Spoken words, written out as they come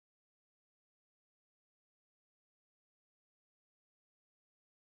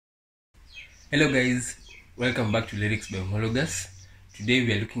Hello guys, welcome back to Lyrics by Homologus. Today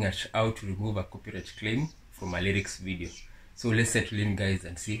we are looking at how to remove a copyright claim from a lyrics video. So let's settle in guys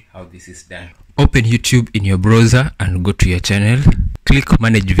and see how this is done. Open YouTube in your browser and go to your channel. Click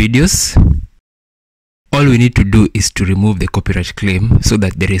manage videos. All we need to do is to remove the copyright claim so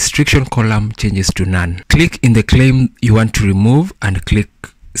that the restriction column changes to none. Click in the claim you want to remove and click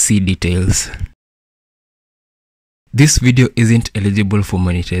see details. This video isn't eligible for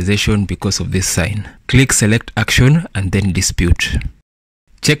monetization because of this sign. Click select action and then dispute.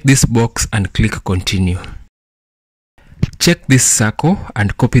 Check this box and click continue. Check this circle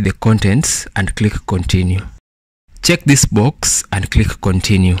and copy the contents and click continue. Check this box and click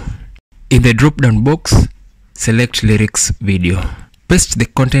continue. In the drop down box, select lyrics video. Paste the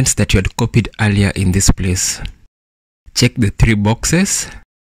contents that you had copied earlier in this place. Check the three boxes.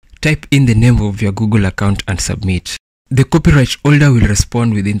 Type in the name of your Google account and submit. The copyright holder will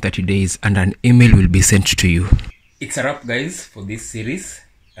respond within 30 days and an email will be sent to you. It's a wrap guys for this series.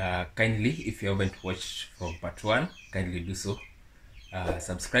 Kindly, if you haven't watched from part 1, kindly do so.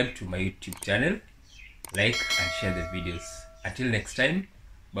 Subscribe to my YouTube channel, like and share the videos. Until next time,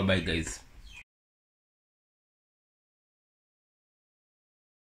 bye bye guys.